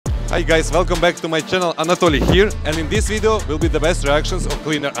Hi guys, welcome back to my channel. Anatoly here, and in this video will be the best reactions of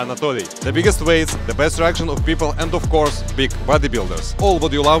Cleaner Anatoly. The biggest weights, the best reaction of people, and of course, big bodybuilders. All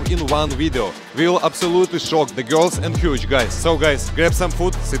what you love in one video. We will absolutely shock the girls and huge guys. So guys, grab some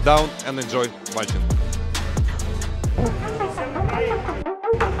food, sit down and enjoy watching.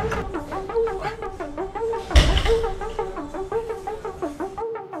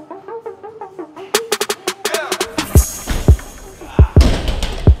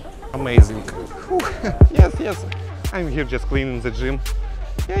 Amazing. Yes, I'm here just cleaning the gym.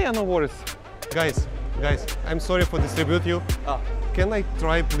 Yeah, no worries. Guys, I'm sorry for distribute you. Can I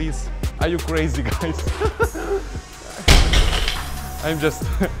try, please? Are you crazy, guys? I'm just...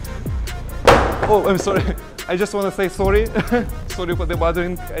 Oh, I'm sorry. I just want to say sorry. Sorry for the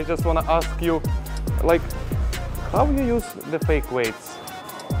bothering. I just want to ask you, like, how you use the fake weights?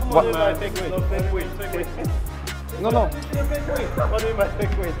 What do you mean by fake weight? No fake weight. No. What do you mean by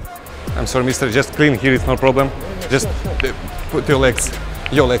fake weight? I'm sorry, mister, just clean here, it's no problem. Just put your legs.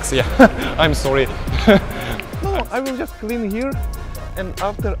 Your legs, yeah. I'm sorry. No, I will just clean here and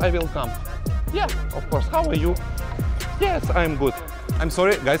after I will come. Yeah, of course. How are you? Yes, I'm good. I'm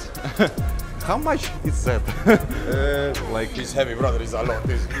sorry, guys. How much is that? Like it's heavy, brother. It's a lot.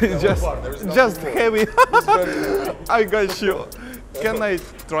 Just heavy. I got you. Can I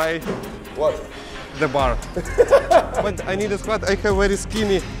try? What? The bar. But I need a squat. I have very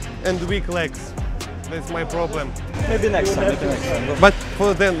skinny and weak legs. That's my problem. Maybe next time. But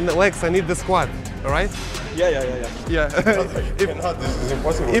for the legs, I need the squat, right? Yeah. Yeah. This is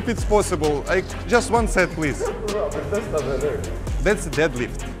impossible. If it's possible, just one set, please. That's not there. That's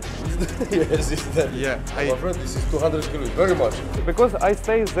deadlift. Yes, it's that. Yeah. My friend, this is 200 kilos. Very much. Because I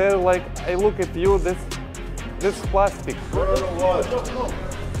stay there, like I look at you. This plastic. No.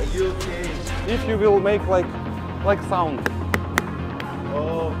 Are you okay? If you will make like sound.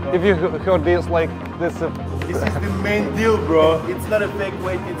 Oh, If you heard this, like this. this is the main deal, bro. It's not a fake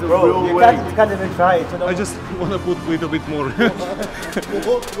weight, it's a real weight. You can't even try it. You know? I just want to put a little bit more.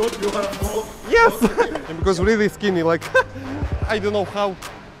 What you want more? Yes. Because really skinny, like I don't know how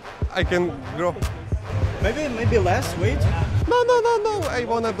I can grow. Maybe less weight. No. I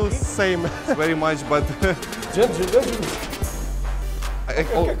want to do same very much, but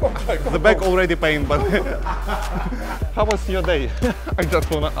the back already pain. But how was your day? I just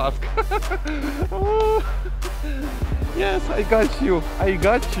want to ask. Yes, I got you.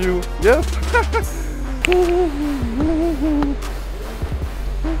 Yes.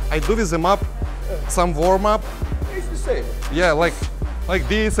 I do with them up, some warm up. It's the same. Yeah, like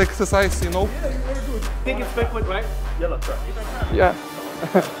this exercise, you know. Yeah, very good. I think it's fake weight, right? Yellow. Yeah.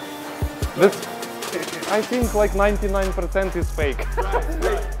 I think like 99% is fake.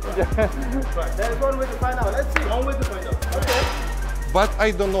 Yeah. There's one way to find out. Let's see. One way to find out. Okay. But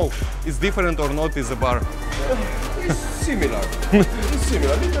I don't know, it's different or not is a bar. It's similar. It's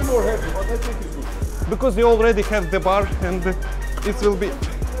similar. A little more heavy, but I think it's good. Because we already have the bar and it will be...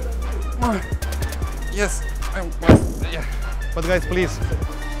 Yes, yeah. But guys, please,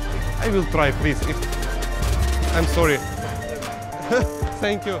 I will try, please. I'm sorry.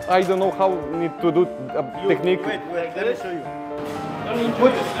 Thank you. I don't know how need to do a technique. Wait, let me show you. You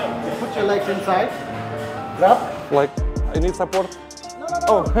put your legs inside. Grab. Like, I need support. No.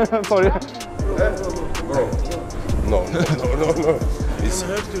 Oh, sorry. Bro. No. It's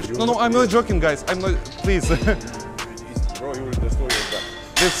No, I'm not joking, guys. I'm not. Please. Bro, you will destroy your back.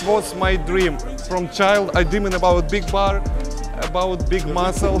 This was my dream. From child, I dreamed about big bar, about big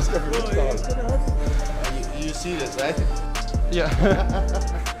muscle. You see this, right? Yeah.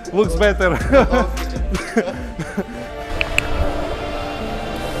 Looks better.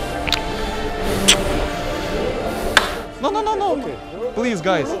 No. Okay. Please,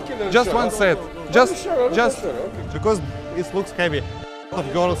 guys. Just one set. Just because it looks heavy. A lot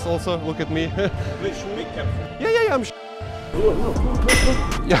of girls also look at me. Yeah, I'm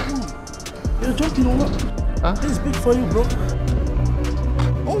Yeah. You're joking or what? Huh? This is big for you, bro.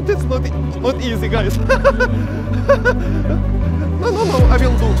 Oh, that's not easy, guys. No. I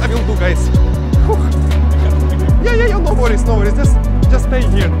will do, guys. Yeah. No worries. Just stay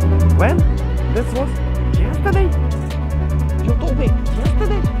here. When? This was yesterday. You told me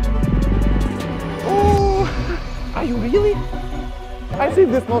yesterday. Oh, are you really? I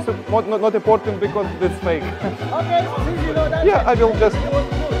think this not important because it's fake. Okay, since you know that. Yeah,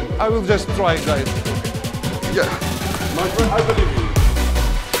 I will just try, guys. Yeah. My friend, I believe you.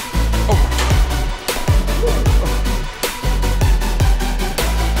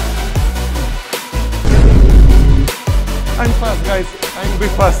 I'm fast, guys. I'm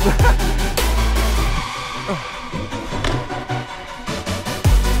big fast.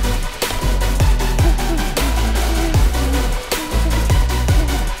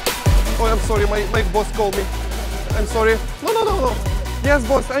 sorry, my boss called me. I'm sorry. No. Yes,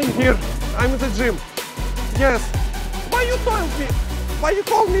 boss, I'm here. I'm in the gym. Yes. Why you told me? Why you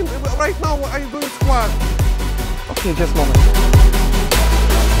call me right now? I'm doing squat. Okay, just a moment.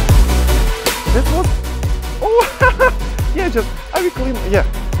 That was... Oh, yeah, just, I will clean, yeah.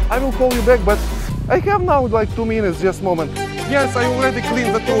 I will call you back, but I have now like 2 minutes, just a moment. Yes, I already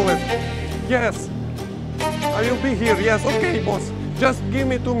cleaned the toilet. Yes. I will be here, yes, okay, boss. Just give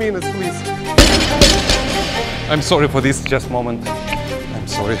me 2 minutes, please. I'm sorry for this, just a moment. I'm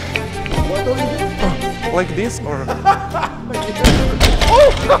sorry. What are you doing? Like this, or...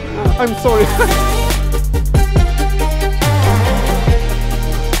 Oh, I'm sorry.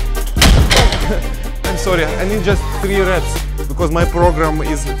 I'm sorry, I need just 3 reps, because my program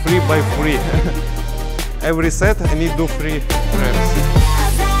is 3 by 3. Every set, I need to do 3 reps.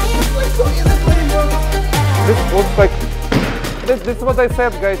 This looks like... This is what I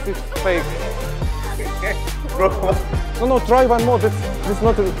said, guys, it's fake. No, try one more, this is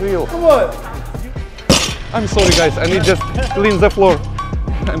not real. Come on! I'm sorry, guys, I need just clean the floor.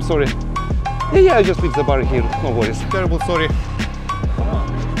 I'm sorry. Yeah, I just leave the bar here, no worries. Terrible, sorry.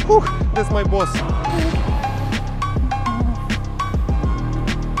 Whew, that's my boss.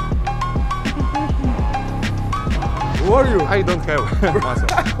 Who are you? I don't have muscle.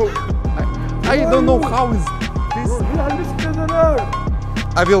 I don't know how is this.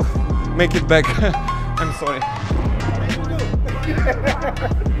 I will make it back. I'm sorry.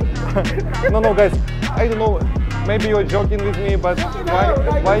 No, guys. I don't know. Maybe you're joking with me, but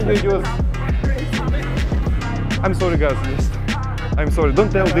why you use? I'm sorry, guys. Just, I'm sorry.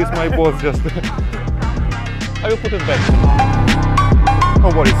 Don't tell this my boss. Just. I will put it back. No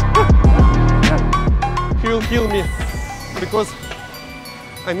worries. He will kill me because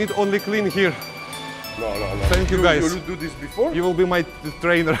I need only clean here. No. Thank you, guys. You will do this before? You will be my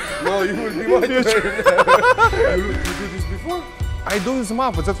trainer. No, you will be my trainer. You do this before? I do this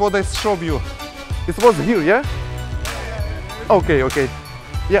map, that's what I showed you. It was here, yeah? Okay.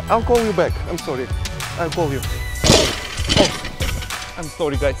 Yeah, I'll call you back. I'm sorry. I'll call you. Oh, I'm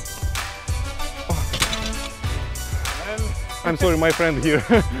sorry, guys. Oh. I'm sorry, my friend here.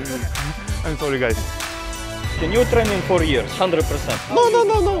 I'm sorry, guys. Can you train in 4 years, 100%? No.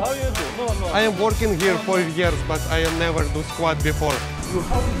 How you do? No. I am working here for years, but I have never do squat before.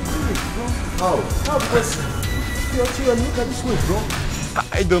 How did you do it, bro? How? Because you actually look at this way, bro.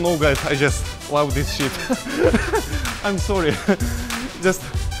 I don't know, guys. I just love this shit. I'm sorry. Just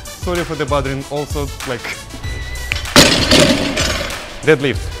sorry for the bothering. Also, like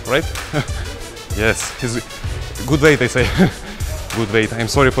deadlift, right? Yes, it's good weight, I say. Good weight. I'm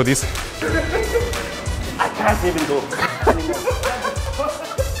sorry for this. I can't even go anymore.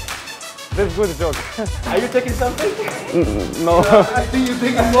 That's good joke. Are you taking something? No. I think you're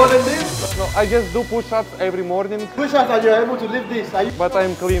taking more than this. No, I just do push-ups every morning, Push-ups, are you able to lift this? Are you? but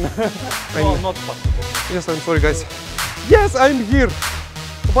I'm clean. No, not possible. Yes, I'm sorry, guys. Yes, I'm here.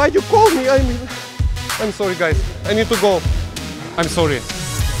 Why you call me? I'm sorry, guys. I need to go. I'm sorry.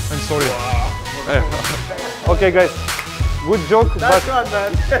 I'm sorry. Okay, guys. Good joke, That's but one,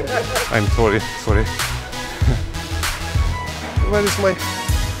 man. I'm sorry. Sorry. Where is my...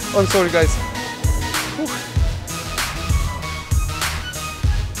 I'm sorry, guys. Whew.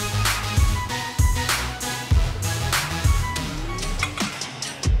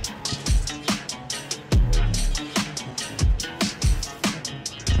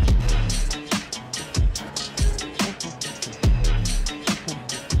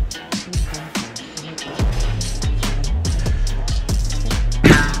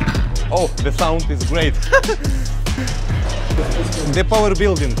 Oh, the sound is great. The power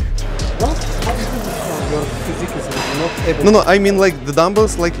building. What? What is this? Your physique is not able. No, I mean like the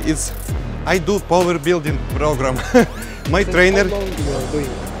dumbbells, like it's... I do power building program. My trainer... How long you are doing?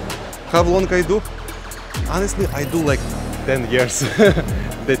 How long I do? Honestly, I do like 10 years,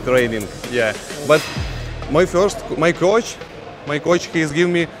 the training, yeah. But my coach, he's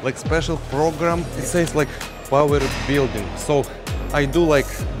giving me like special program. It says like power building. So I do like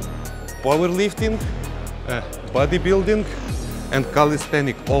powerlifting, bodybuilding, and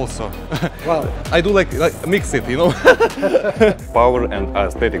calisthenics also. Wow. I do like mix it, you know. Power and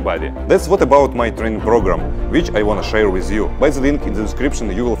aesthetic body. That's what about my training program, which I want to share with you. By the link in the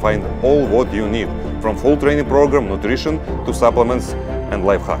description you will find all what you need, from full training program, nutrition, to supplements and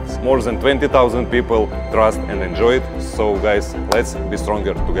life hacks. More than 20,000 people trust and enjoy it, so guys, let's be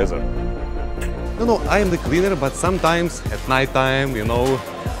stronger together. No, I am the cleaner, but sometimes at night time, you know,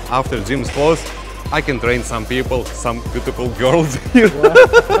 after gym's closed, I can train some people, some beautiful girls here.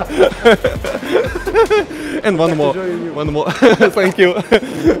 And one more. Thank you.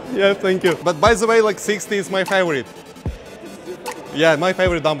 Yeah, thank you. But by the way, like 60 is my favorite. Yeah, my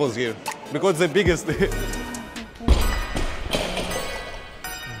favorite dumbbells here because the biggest.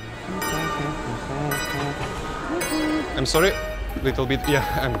 I'm sorry, little bit. Yeah,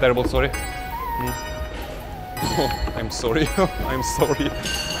 I'm terrible. Sorry. Oh, I'm sorry. I'm sorry.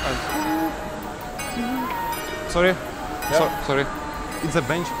 Sorry. Yeah. Sorry. It's a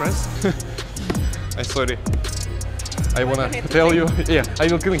bench press. I'm sorry. I wanna tell you. Yeah, I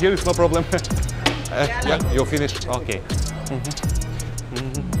will clean here. It's no problem. Yeah, you're finished. Okay.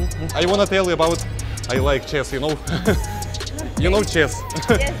 I wanna tell you about. I like chess. You know. You know chess.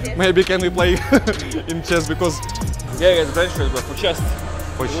 Yes. Maybe can we play in chess because. Yeah, it's bench press, but for chest.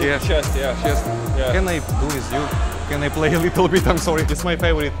 For chess. Chest, yeah. Chess. Yeah. Can I do with you? Can I play a little bit? I'm sorry. It's my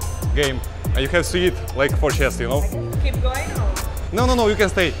favorite game. You have to see it like for chess, you know? Keep going or? No, you can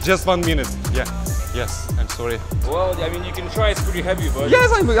stay. Just 1 minute. Yeah. Yes, I'm sorry. Well, I mean, you can try. It's pretty heavy, but.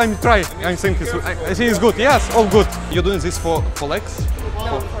 Yes, I'm trying. I think it's good. Yes, all good. You're doing this for legs?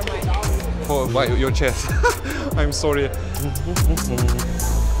 No, for my For your chest. I'm sorry.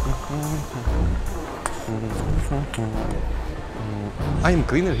 I'm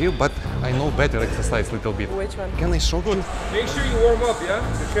cleaner here, but I know better exercise a little bit. Which one? Can I show you? Make sure you warm up, yeah?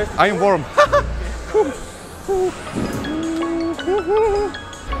 The chest. I'm warm.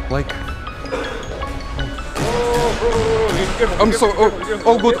 Like. I'm so.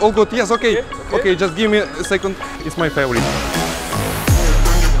 All good, all good. Yes, okay. Okay, just give me a second. It's my favorite.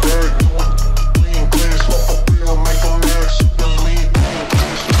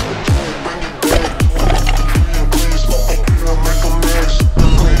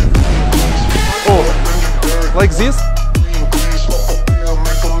 Oh, like this?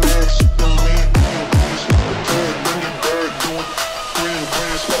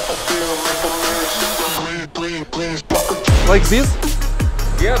 Like this?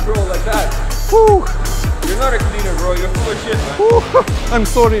 Yeah, bro, like that. Whew. You're not a cleaner, bro. You're full of shit, man. Whew. I'm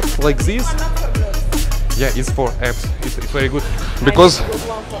sorry. Like this? Yeah, it's for abs. It's very good because.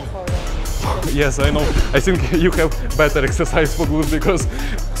 Yes, I know. I think you have better exercise for glutes because.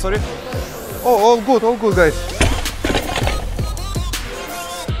 Sorry. Oh, all good, guys.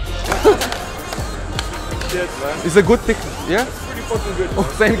 Shit, man. It's a good thing. Yeah. Pretty fucking good. Oh,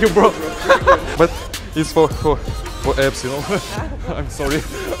 thank you, bro. But it's for abs, you know. I'm sorry.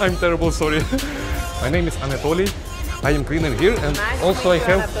 I'm terrible. Sorry. My name is Anatoly. I am cleaner here, and also I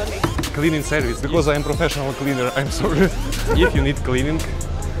have cleaning service because I am professional cleaner. I'm sorry. If you need cleaning,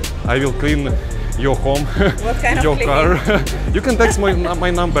 I will clean your home, your car. You can text my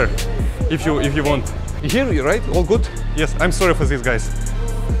number if you want. Here, right? All good? Yes. I'm sorry for this, guys.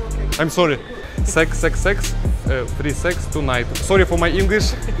 I'm sorry. Sex, 3 sex tonight. Sorry for my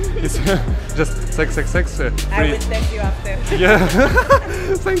English. It's just sex. I will text you after. Yeah.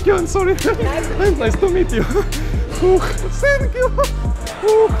 Thank you. I'm sorry. Nice to meet you. Thank you.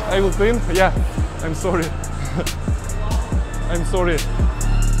 I will clean. Yeah. I'm sorry. I'm sorry.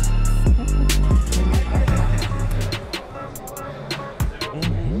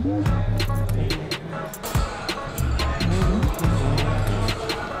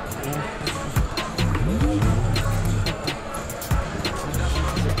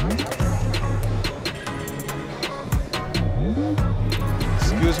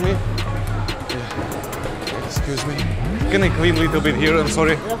 Excuse me. Yeah. Excuse me. Can I clean a little bit here? I'm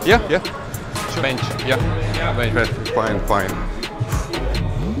sorry. Yeah. Bench. Yeah. Bench. Fine.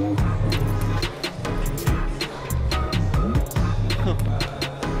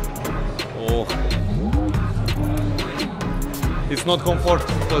 Oh. It's not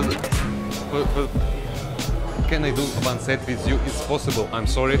comfortable. Can I do one set with you? It's possible. I'm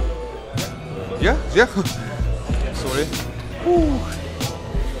sorry. Yeah. Sorry. Ooh.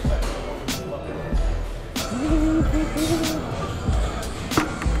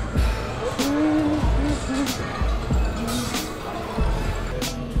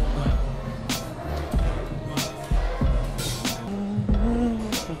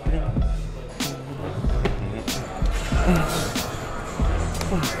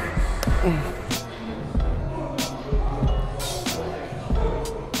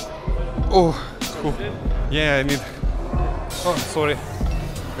 Oh, cool. Yeah, I need. Oh, sorry.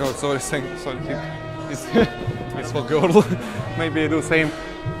 Oh, sorry. Sorry. It's for girl. Maybe I do same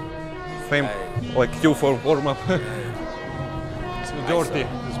like you for warm up. It's dirty.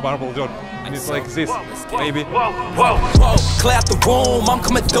 It's barbell dirty. It's like this. Maybe. Whoa, clear out the room. I'm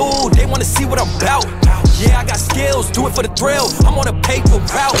coming through. They wanna see what I'm about. Yeah, I got skills, do it for the thrill. I'm on a paper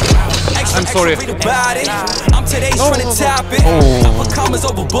route. I'm sorry. Read about it. I'm today's trying to tap it. I put commas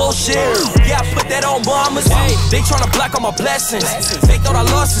over bullshit. Yeah, I put that on mamas. They trying to block all my blessings. They thought I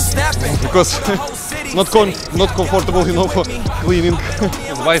lost and snapping. Because not comfortable, you know, for cleaning.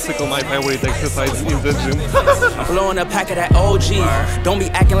 Bicycle, my favorite exercise in the gym. Blowing a pack of that OG. Don't be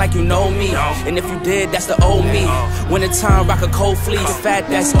acting like you know me. And if you did, that's the old me. Winter time, rock a cold fleece. Fat,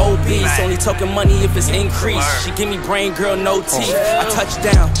 that's obese. Only talking money if it's increased. She give me brain, girl, no teeth. I touch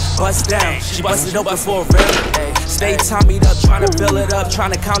down, bust down. She busted open for a real. Stay tommied up, trying to build it up,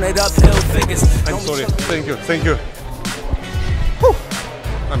 trying to count it up, hill figures. I'm sorry. Thank you. Thank you. Whew.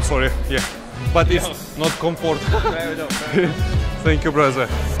 I'm sorry. Yeah, but it's not comfort. Thank you, brother.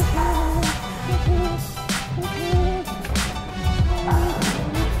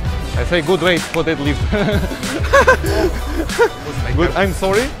 I say good weight for deadlift. Good. I'm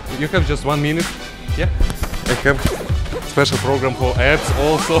sorry. You have just 1 minute. Yeah. I have special program for abs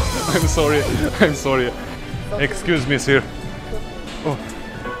also. I'm sorry. I'm sorry. Excuse me, sir. Oh.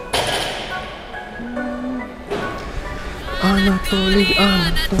 Anatoly.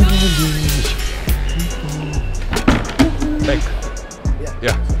 Back.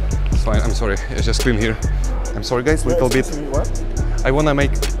 Yeah, it's fine. I'm sorry. I just clean here. I'm sorry, guys. Little bit. What? I wanna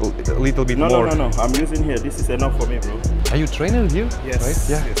make a little bit more. No. I'm using here. This is enough for me, bro. Are you trainer here? Yes. Right?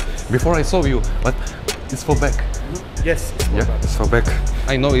 Yeah. Yes. Before I saw you, but it's for back. Yes. Yeah, it's for back.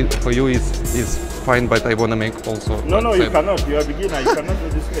 I know it for you is fine, but I wanna make also. No, you cannot. You are a beginner. You cannot do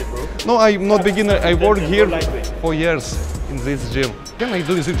this way, bro. No, I'm not beginner. I work here for years in this gym. Can I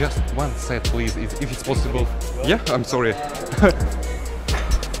do this just one set, please, if it's possible? Yeah, I'm sorry.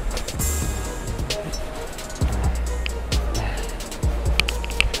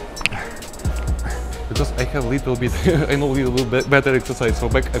 Because I have little bit, I know little bit better exercise for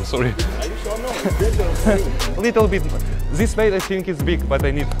back. I'm sorry. Are you sure? No, it's better. Little bit. This weight I think is big, but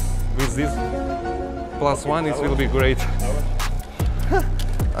I need with this +1 it will be great.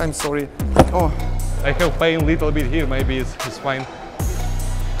 I'm sorry. Oh, I have pain little bit here. Maybe it's fine.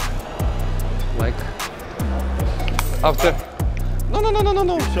 Like after.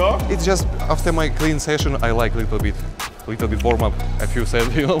 No. Sure? It's just after my clean session. I like little bit warm up. If you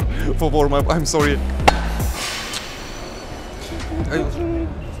said, you know, for warm up. I'm sorry.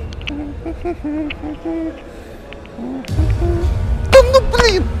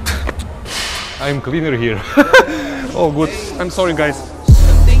 I'm cleaner here. Oh, good. I'm sorry, guys.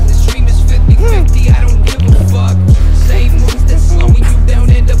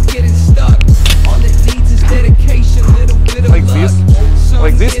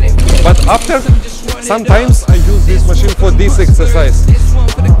 Like this. But after, sometimes I use this machine for this exercise.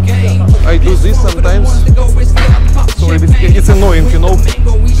 I do this sometimes. Sorry, it's annoying, you know.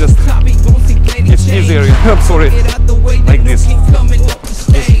 Just it's easier. I'm sorry. Like this.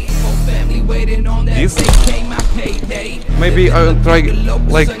 This. Maybe I'll try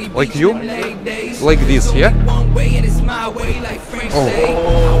like you. Like this, yeah.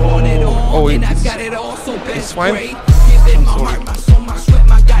 Oh, it's fine. I'm sorry.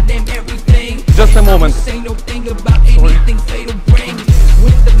 Just a moment. Sorry.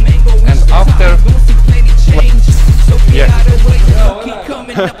 And after, yeah,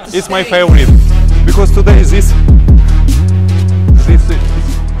 it's my favorite because today this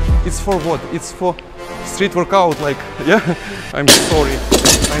it's for what? It's for street workout. Like, yeah. I'm sorry.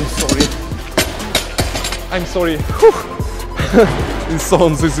 This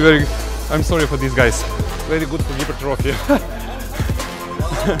sounds is very. I'm sorry for these guys. Very good for hypertrophy.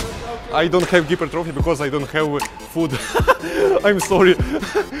 I don't have hypertrophy because I don't have food. I'm sorry.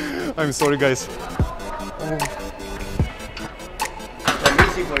 I'm sorry, guys.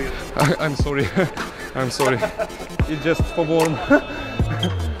 I'm sorry. I'm sorry. It's just for warm.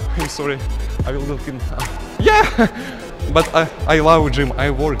 I'm sorry. I will look in. Yeah. But I love gym. I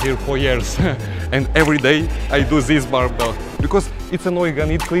work here for years, and every day I do this barbell because it's annoying. I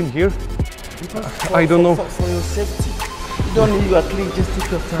need clean here. I don't know. For your safety. You don't need you are clean, just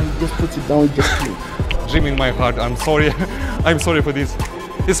take your time, just put it down, just clean. Gym in my heart, I'm sorry. I'm sorry for this.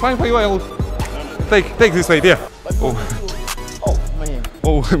 It's fine for you, I will take this weight, yeah. Oh, man.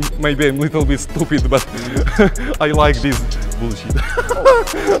 Oh, maybe I'm a little bit stupid, but I like this bullshit.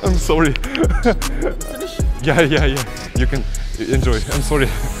 I'm sorry. Yeah. You can enjoy. I'm sorry.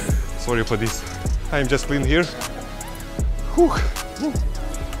 Sorry for this. I'm just clean here. Whew.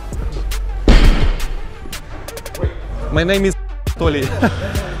 My name is Anatoly.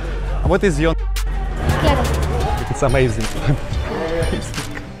 What is your name? It's amazing.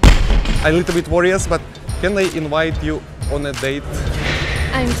 I'm a little bit worried, but can I invite you on a date?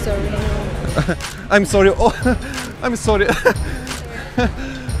 I'm sorry. I'm sorry. Oh, I'm sorry.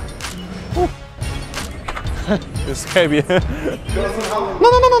 It's heavy.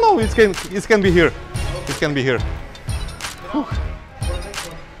 No. It can be here. It can be here.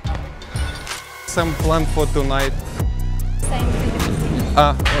 Some plan for tonight.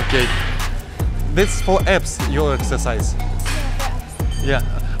 Ah, okay. This for abs, your exercise. Yeah.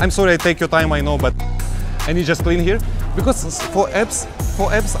 I'm sorry I take your time, I know, but I need just clean here because for abs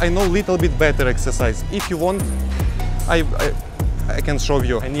I know little bit better exercise. If you want, I can show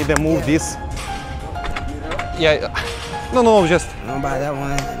you. I need to move this. Yeah. No, just. Don't buy that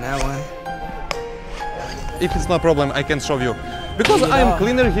one and that one. If it's no problem, I can show you because I'm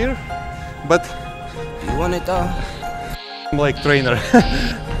cleaner here, but you want it though. I'm like trainer,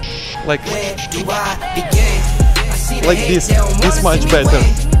 like this. This much better.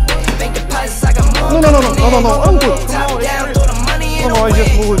 No, I'm good. No, I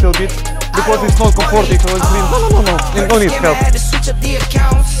just move a little bit because it's not comfortable. No, it don't need help.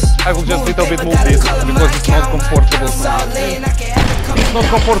 I will just little bit move this because it's not comfortable. It's not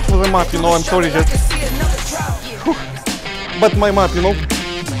comfortable the mat, you know. I'm sorry, just. But my mat, you know,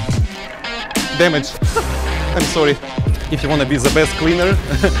 damage. I'm sorry. If you want to be the best cleaner,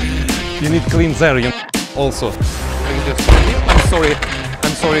 you need clean there, you know, also. I'm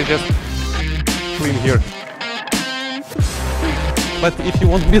sorry, just clean here. But if you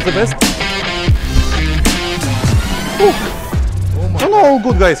want to be the best, no, all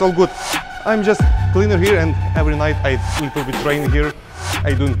good guys, all good. I'm just cleaner here, and every night I little bit train here.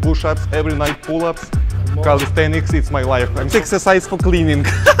 I do push-ups every night, pull-ups. Calisthenics, it's my life. I'm exercise for cleaning.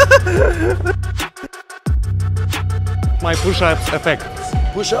 My push-ups effect.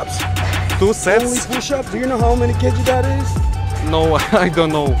 Push-ups? 2 sets. Only push-ups? Do you know how many kg that is? No, I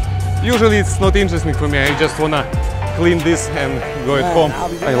don't know. Usually it's not interesting for me. I just wanna clean this and go at home.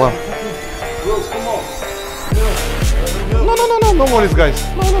 I love. Bros, come on. No worries, guys.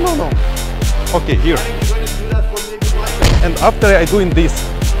 No. Okay, here. And after I doing this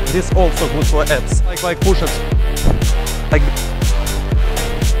also good for abs, like push-ups, like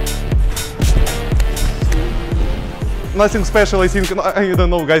nothing special. I think I don't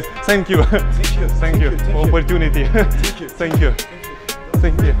know, guys. Thank you for opportunity. Thank you.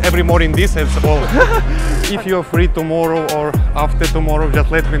 Every morning this is all. If you're free tomorrow or after tomorrow,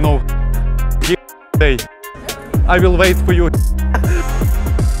 just let me know. Day, I will wait for you.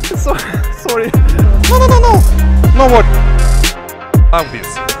 Sorry. No more. Love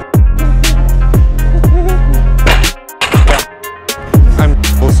this. I'm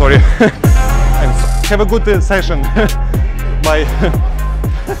so sorry. Have a good session. Bye.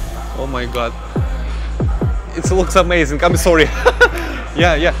 Oh my god. It looks amazing. I'm sorry.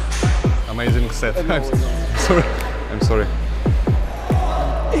 Yeah. Amazing set. I'm sorry.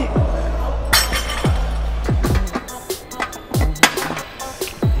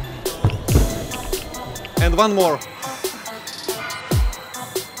 And one more.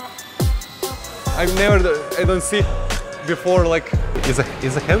 I don't see before, like, is it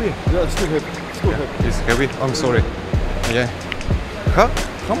heavy? Yeah, it's too heavy. It's heavy. I'm sorry. Yeah.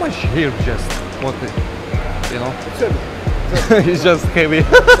 How much here just? What? You know? It's heavy. It's just heavy.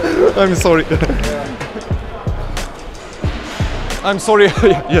 I'm sorry. I'm sorry.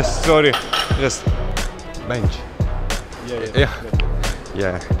 Yes, sorry. Yes. Bench.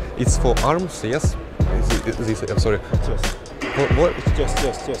 Yeah. It's for arms. Yes. This. I'm sorry. Yes. For what?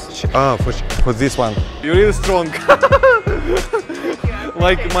 Yes. Ah, for this one. You're really strong.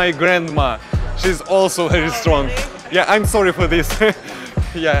 Like my grandma. She's also very strong. Yeah, I'm sorry for this.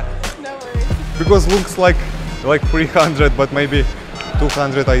 Yeah. No worries. Because looks like 300, but maybe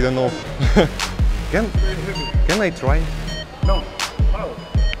 200. I don't know. Can I try? No. How?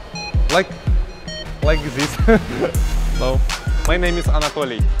 Like this. No. My name is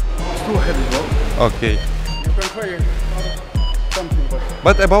Anatoly. It's too heavy, bro. Okay. You can try something,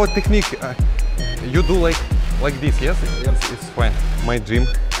 But about technique, you do like this, yes? Yes, it's fine. My dream,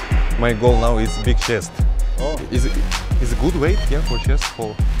 my goal now is big chest. Oh. Is it good weight? Yeah, for chest,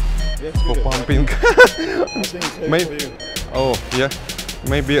 for pumping. Maybe. Oh yeah,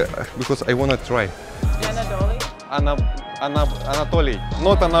 maybe because I wanna try. Anatoly,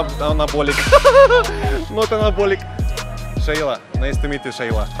 not anabolic. Not anabolic. Shayla, nice to meet you,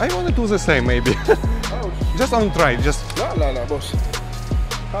 Shayla. I want to do the same, maybe. Just on try, just. La, boss.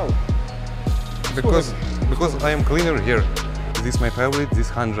 How? Because I am cleaner here. This is my favorite. This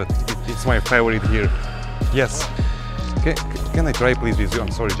 100. It's my favorite here. Yes. Can I try, please, with you?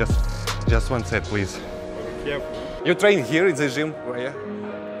 I'm sorry. Just one set, please. Yeah. You train here in the gym, yeah?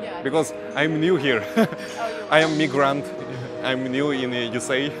 Yeah. Because I'm new here. I am migrant. I'm new in the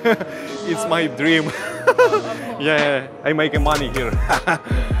USA. It's my dream. Yeah, I make money here.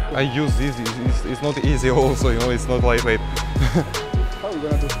 I use this. It's not easy also, you know. It's not lightweight. How are you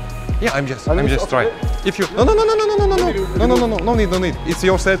gonna do? Yeah, I'm just trying. If you no need. It's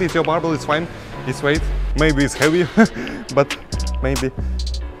your set. It's your barbell. It's fine. It's weight. Maybe it's heavy, but maybe.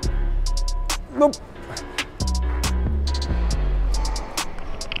 Nope.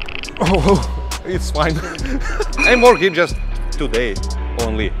 Oh, it's fine. I'm working just today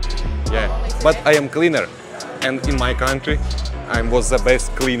only. Yeah, but I am cleaner, and in my country, I was the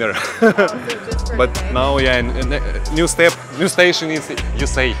best cleaner. But now, yeah, new station is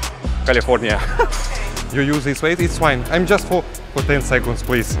USA, California. You use this weight, it's fine. I'm just for 10 seconds,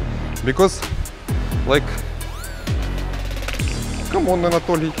 please, because, like, come on,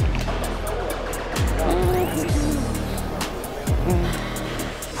 Anatoly.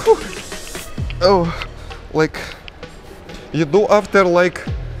 Oh, like you do after like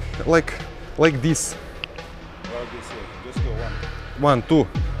this. Just go one. 1, 2,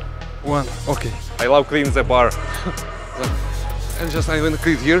 1. Okay. I love clean the bar. And just I want to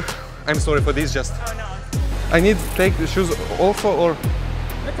clean here. I'm sorry for this. Just I need to take the shoes also or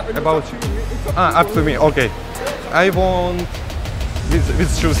about up to me. Okay. I want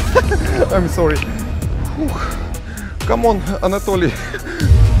with shoes. I'm sorry. Come on, Anatoly.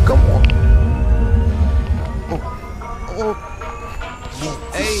 Come on.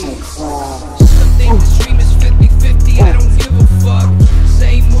 Hey, some think the stream is 50-50, I don't give a fuck.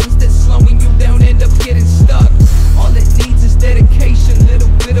 Same ones that slowing you down end up getting stuck. All it needs is dedication, little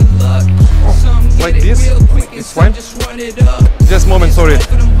bit of luck. Some get like it this, real quick and it's fine. just run it up. Just a moment, sorry.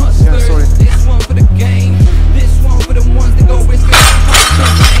 Yeah, sorry. This one for the game, this one for the ones that go risk it.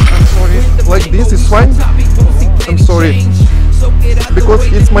 I'm sorry. Like this is fine. I'm sorry.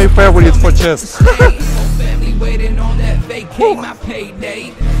 Because it's my favorite for chest.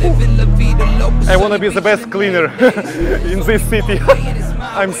 I want to be the best cleaner in this city.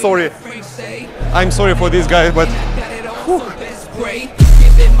 I'm sorry. I'm sorry for this guy, but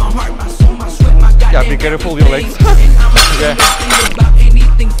yeah, be careful your legs. Yeah.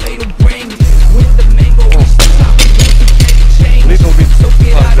 Little bit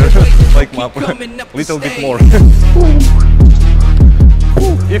faster, like map. Little bit more.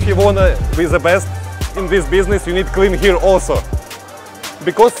 If you wanna be the best in this business, you need clean here also.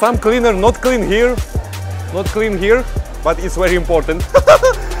 Because some cleaner not clean here, but it's very important.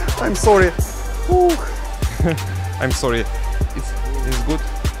 I'm sorry. I'm sorry. It's good.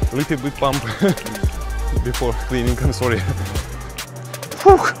 Little bit pump before cleaning. I'm sorry.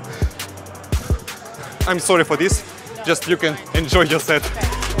 I'm sorry for this. Just you can enjoy your set.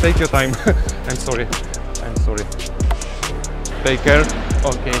 Take your time. I'm sorry. I'm sorry. Take care.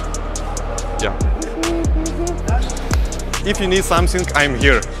 Okay. Yeah. If you need something, I'm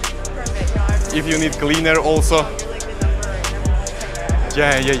here. If you need cleaner also.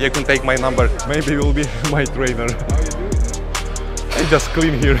 Yeah, you can take my number. Maybe you'll be my trainer. I just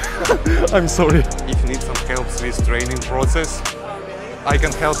clean here. I'm sorry. If you need some help with training process, I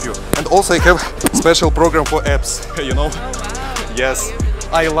can help you. And also I have special program for abs, you know? Yes,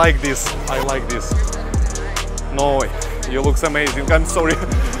 I like this. I like this. No, you look amazing. I'm sorry.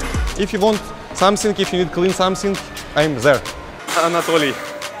 If you want something, if you need clean something, I'm there. Anatoly.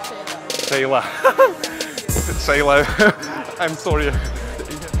 Shayla. Shayla. I'm sorry.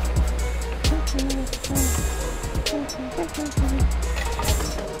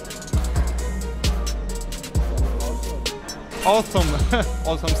 Awesome,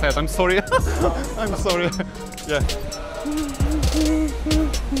 awesome set. I'm sorry. I'm sorry. Yeah.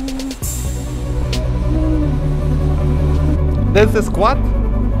 That's the squat?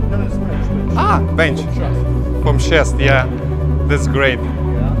 No, it's bench. Ah, bench. From chest, yeah. That's great.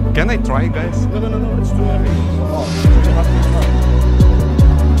 Yeah. Can I try, guys? No, it's too heavy.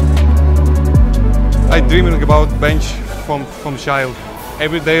 I'm dreaming about bench from child.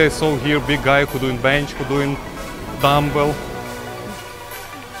 Every day I saw here big guy who doing bench, who doing dumbbell.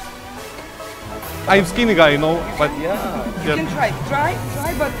 I'm skinny guy, you know, but Yeah. You can try,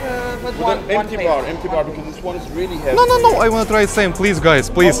 but one Empty plate. bar, because this one is really heavy. no, I want to try same, please, guys,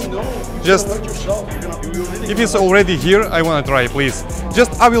 please. Oh, no. Just Hurt yourself. You really if it's already here, I want to try, please.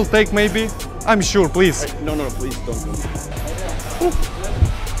 Just I will take maybe. I'm sure, please. No, please don't do it.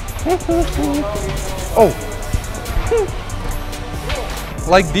 Oh,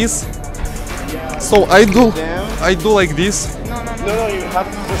 like this. So I do like this. No, you have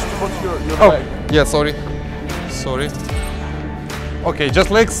to just put your Oh, leg. yeah, sorry. Okay, just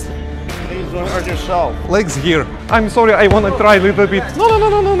legs. Please don't hurt yourself. Legs here. I'm sorry, I want to try a little bit. No.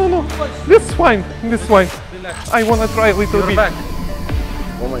 This is fine. I wanna try a little bit.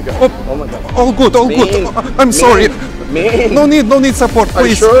 Oh my god. Oh my god. All good, all good. I'm sorry. Man. No need support,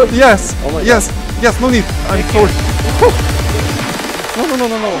 please. sure? Yes. Oh my yes. Yes, no need. I'm sorry. No.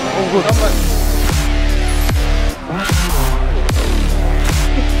 All good.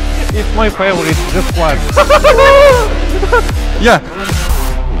 It's my favorite, just squat. Yeah.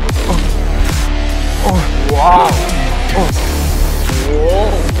 Wow.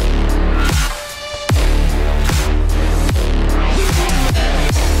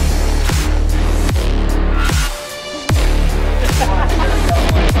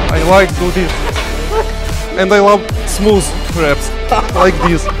 I like do this. And I love smooth reps like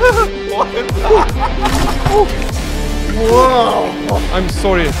this. Wow. I'm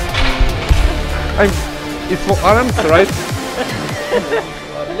sorry. It's for arms, right?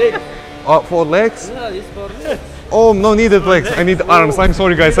 For legs? Yeah, it's for legs. Oh, no needed legs. I need arms. I'm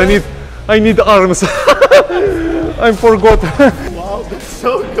sorry, guys. I need arms. I forgot. Wow, that's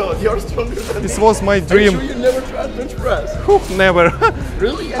so good. You're stronger than This was my dream. You never tried bench press? Never.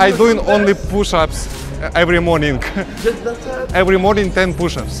 Really? I doing only push-ups every morning. Just that's it? Every morning 10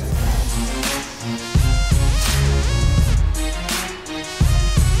 push-ups.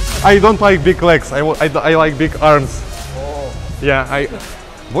 I don't like big legs. I like big arms. Oh. Yeah,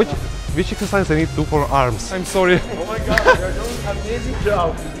 which exercise I need to do for arms? I'm sorry. Oh my god, you're doing an amazing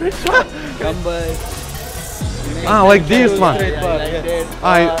job. Great job. Come by. Like this one. Straight bar, yeah.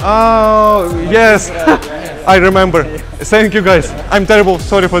 Yes, I remember. Thank you, guys. I'm terrible.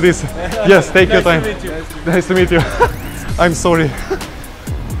 Sorry for this. Yes, take your time. Nice to meet you. I'm sorry.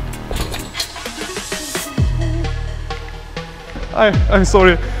 I'm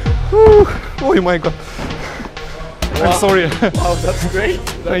sorry. Oh my god. I'm sorry. Wow, that's great.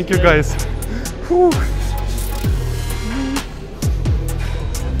 Thank you, guys.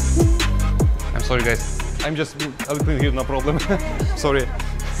 I'm sorry, guys. I'm just a little here, no problem. Sorry.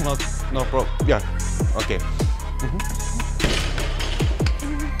 No problem. Yeah. Okay.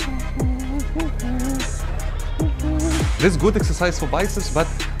 This is good exercise for biceps, but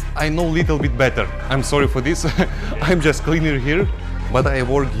I know a little bit better. I'm sorry for this. I'm just cleaner here, but I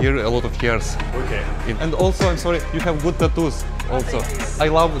work here a lot of years. Okay. And also, I'm sorry, you have good tattoos also. I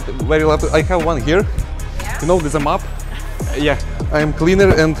very love, I have one here. You know, there's a map. Yeah, I am cleaner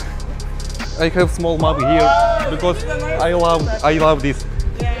and I have small map here because I love this.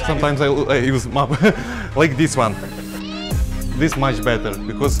 Sometimes I use map like this one. This much better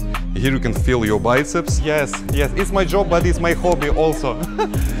because here you can feel your biceps. Yes, it's my job, but it's my hobby also.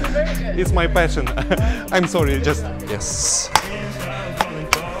 It's my passion. I'm sorry, just yes.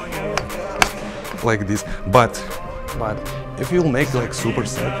 Like this, but if you make like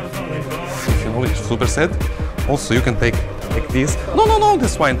superset, also you can take like this. No,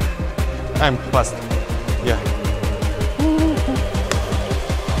 this fine. I'm fast. Yeah.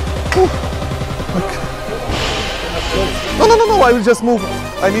 No, I will just move.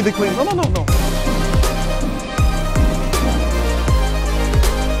 I need a clean. No.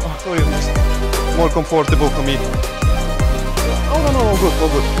 Oh, sorry, it's more comfortable for me. Oh, no, all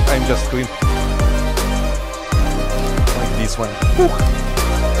good. I'm just clean. Like this one.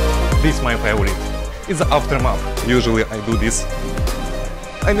 This is my favorite. It's the aftermath. Usually I do this.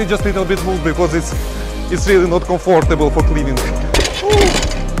 I need just a little bit move because it's really not comfortable for cleaning.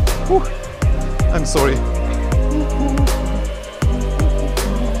 I'm sorry.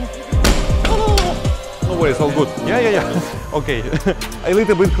 No worries, all good. Yeah. Okay. A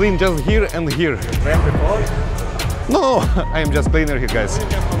little bit clean just here and here. No, I am just cleaner here, guys.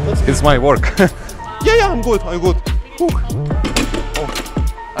 It's my work. Yeah, I'm good. Oh,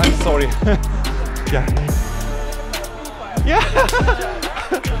 I'm sorry. Yeah.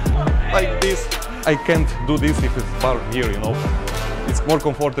 Like this. I can't do this if it's bar here, you know. It's more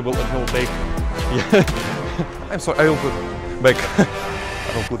comfortable and no take. Yeah. I'm sorry, I will put it back. I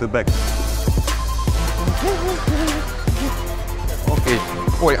will put it back. Okay.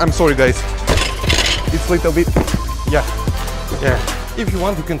 Wait, I'm sorry, guys. It's a little bit. Yeah. If you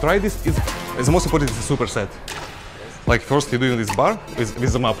want, you can try this. It's the most important is the superset. Like first you're doing this bar with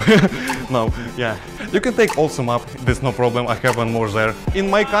the map. No, yeah. You can take also map. There's no problem. I have one more there. In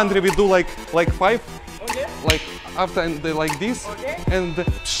my country we do like 5. Okay. Like after and like this. Okay. And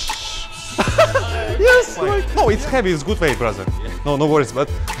yes. Like, no, it's heavy. It's good weight, brother. No worries. But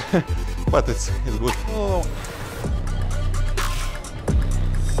it's good. Oh.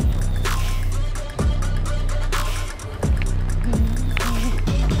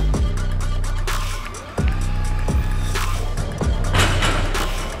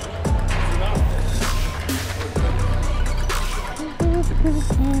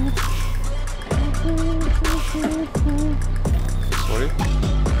 Sorry.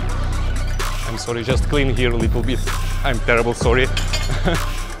 I'm sorry, just clean here a little bit. I'm terrible, sorry.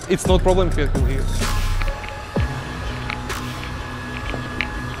 It's not problem if you clean here.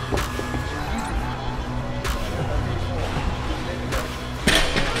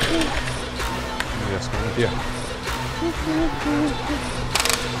 Yes, yeah.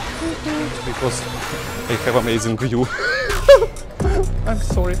 Because I have amazing view. I'm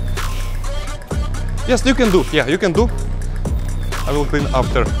sorry. Yes, you can do. Yeah, you can do. I will clean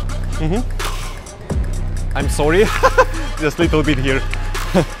after. I'm sorry. Just a little bit here.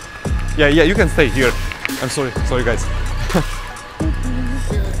 Yeah, you can stay here. I'm sorry. Sorry, guys.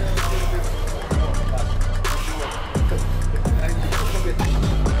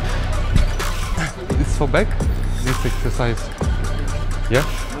 It's for back. This exercise. Yeah.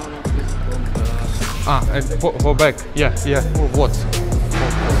 And for back. Yeah. For what?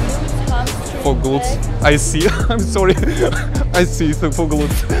 For glutes. I see. I'm sorry. I see. So for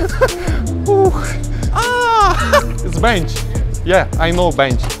glutes. It's bench. Yeah, I know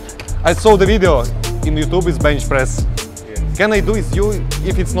bench. I saw the video in YouTube. It's bench press. Can I do it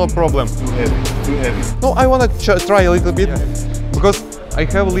if it's not problem? Too heavy. No, I wanna try a little bit because I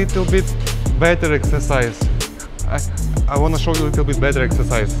have a little bit better exercise. I wanna show you a little bit better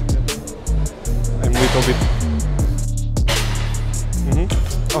exercise. I'm a little bit.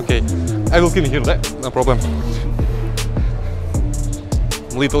 Okay, I will clean here. No problem.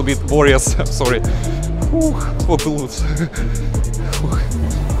 Little bit glorious. Sorry. For glutes.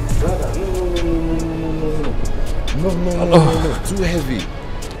 No, too heavy.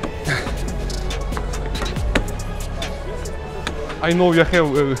 I know you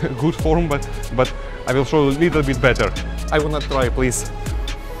have good form, but I will show you a little bit better. I wanna try, please.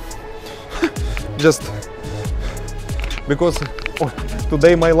 Just because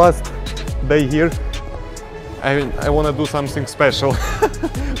today my last day here. I wanna do something special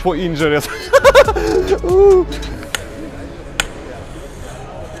for injuries.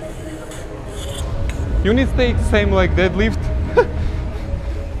 You need to take same like deadlift.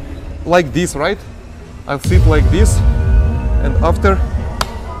 Like this, right? I'll sit like this, and after.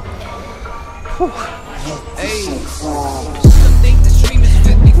 Hey, some think the stream is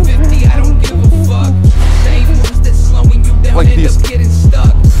 50-50, I don't give a fuck. Same ones that slowing you down Like end this. up getting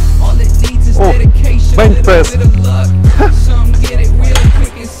stuck. All it needs is dedication, bench a little press. bit of luck. Some get it real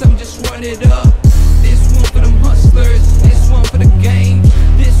quick and some just run it up. This one for them hustlers, this one for the game.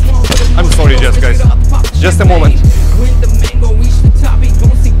 This one for the I'm sorry, ones just that guys. get up, pop Just a champagne. moment. When the mango reach the top, he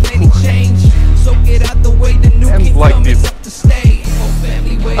gon' see plenty change. So get out the way, the new And kid like coming this. up to stay.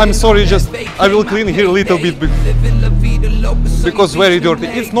 I'm sorry, just I will clean here a little bit because very dirty.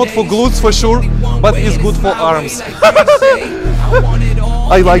 It's not for glutes for sure, but it's good for arms.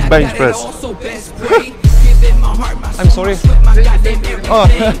 I like bench press. I'm sorry. Oh.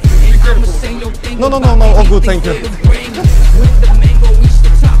 No, all good, thank you.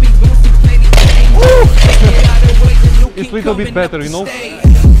 It's a little bit better, you know.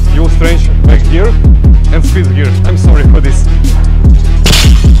 You stretch back here and squeeze here. I'm sorry for this.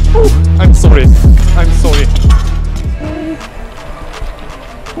 I'm sorry. I'm sorry.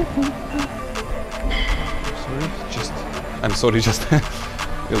 I'm sorry, just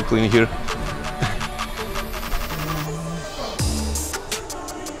we'll clean here.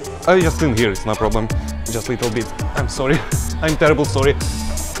 I just clean here, it's no problem. Just a little bit. I'm sorry. I'm terrible sorry.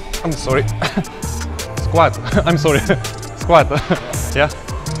 I'm sorry. Squat. I'm sorry. Squat. Yeah.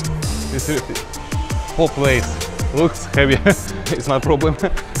 This is 4 plates. Looks heavy. It's not a problem.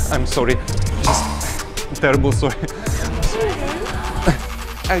 I'm sorry. Just terrible sorry.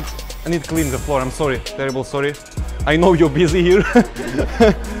 I need to clean the floor. I'm sorry. Terrible sorry. I know you're busy here.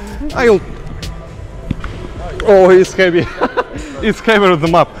 I'll. Oh, it's heavy. It's heavier than the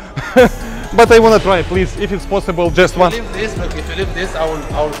map. But I wanna try, please, if it's possible, just one. If you leave this, I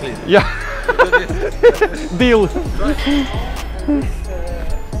will clean. Yeah. Deal.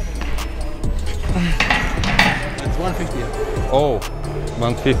 It's 150. Oh,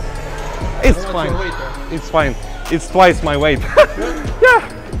 150. It's fine. It's fine. It's twice my weight. Yeah.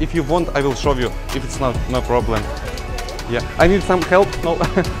 If you want, I will show you. If it's not, no problem. Yeah. I need some help. No.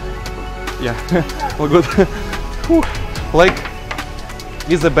 Yeah. All good. Like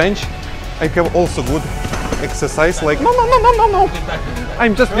with the bench, I have also good exercise. Like no.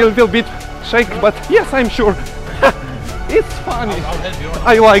 I'm just a little bit shake, but yes, I'm sure. It's funny.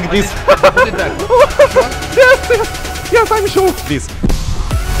 I like this. Yes, I'm sure. This.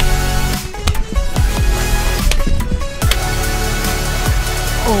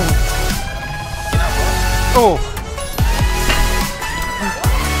 Oh.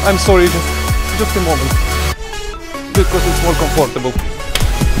 I'm sorry. Just a moment. Because it's more comfortable.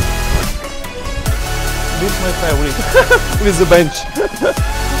 This is my favorite. With the bench.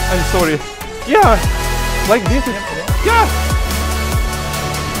 I'm sorry. Yeah. Like this. Yeah.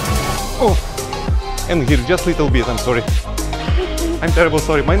 Oh. And here, just a little bit, I'm sorry. I'm terrible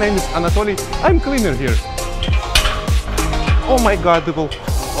sorry. My name is Anatoly. I'm cleaner here. Oh my god, people.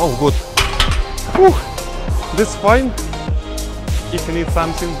 Oh, good. Whew. This is fine. If you need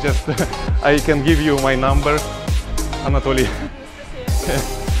something, just I can give you my number. Anatoly.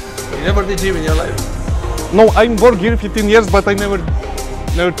 You never did gym in your life? No, I'm working here 15 years, but I never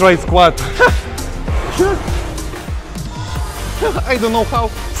tried squat. I don't know how.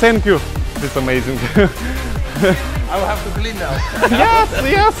 Thank you. It's amazing. I will have to clean now. Yes,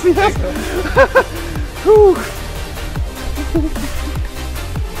 yes, yes. Whew.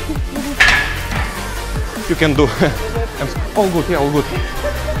 You can do. All good, yeah, all good.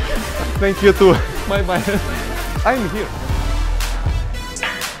 Thank you too. Bye bye. I'm here.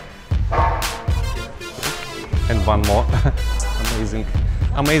 And one more. Amazing.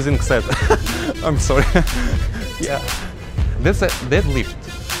 Amazing set. I'm sorry. Yeah. That's a deadlift.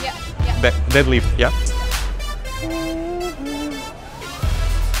 Yeah, yeah. Deadlift, yeah.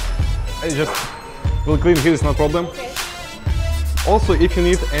 I just will clean here, it's no problem. Okay. Also, if you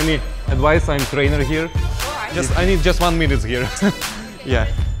need any advice, I'm trainer here. Alright. I need just 1 minute here. Yeah.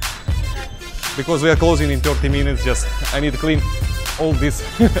 Because we are closing in 30 minutes, just I need to clean all this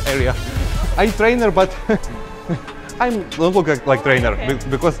area. I trainer, but I don't look like trainer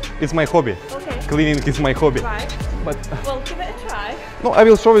because it's my hobby. Okay. Cleaning is my hobby. Right. But Well, give it a try. no, I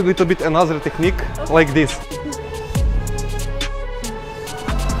will show you a little bit another technique like this.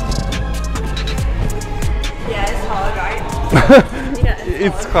 Yeah, it's hard, right? Yeah,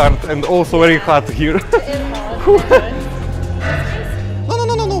 It's hard and also very hot here.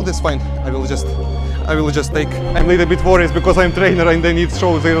 No, that's fine. I will just take. I'm a little bit worried because I'm trainer and I need to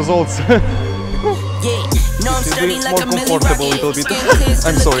show the results. Yeah, no, I'm sturdy It's like more a Millie comfortable Rocket. a little bit. Skin clear,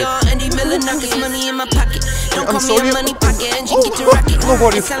 I'm still sorry. a girl, Andy Miller, knockers, money in my pocket. Don't I'm call me sorry. a money pocket, and you get your Oh, rocket. no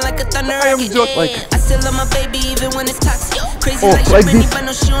worries. It sound like a thunder I am rocket. just like- I still love my baby even when it's toxic. Crazy Oh, like like Shabani, this. but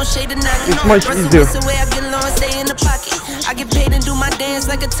no, she don't shade the knock. It's much easier. Away, I get low and stay in the pocket. I get paid and do my dance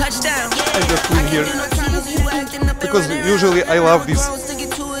like a touchdown. I just clean here because usually I love this.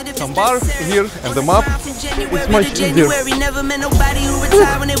 Some bar here and the map. It's much easier. Never met nobody who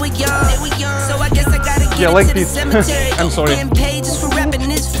retired when they were young. So I guess I gotta get Yeah, like to the this. cemetery. I'm sorry. Getting paid just for rapping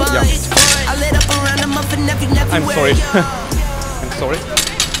is fun. Yeah. I lit up around the month and everywhere. I'm sorry. I'm sorry.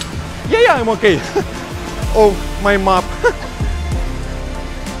 Yeah, I'm okay. Oh, my map.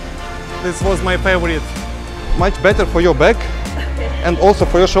 This was my favorite. Much better for your back and also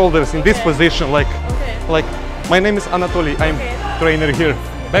for your shoulders in this position. Like my name is Anatoly. I'm trainer here.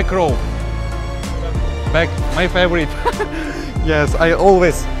 Back row. Back, my favorite. Yes, I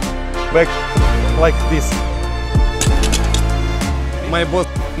always back like this. My boss,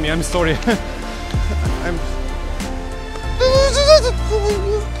 me. I'm sorry.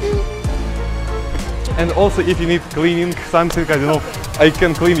 And also, if you need cleaning something, I don't know, I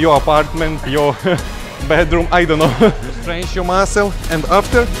can clean your apartment, your bedroom, I don't know. Stretch your muscle, and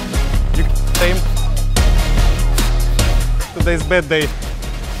after you same. Today's bad day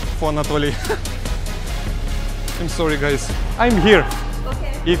for Anatoly. I'm sorry, guys. I'm here.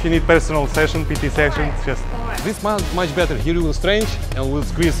 Okay. If you need personal session, PT session, Alright. just Alright. this much better. Here you will stretch and will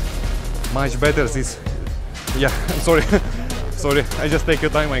squeeze much better. This, yeah. I'm sorry. Sorry. I just take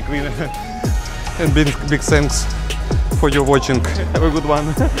your time. I clean it. And big thanks for your watching. Have a good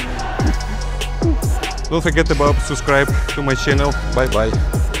one. Don't forget about subscribe to my channel. Bye bye.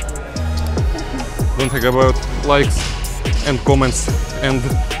 Don't forget about likes and comments, and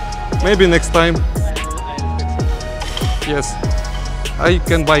maybe next time, yes, I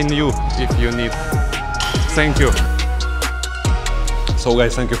can buy new if you need. Thank you. So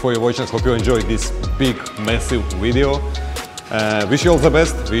guys, thank you for your watching. Hope you enjoyed this big massive video. Wish you all the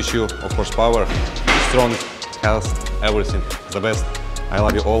best. Wish you, of course, power, strong, health, everything the best. I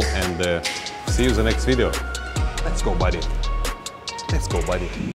love you all, and see you in the next video. Let's go, buddy. Let's go, buddy.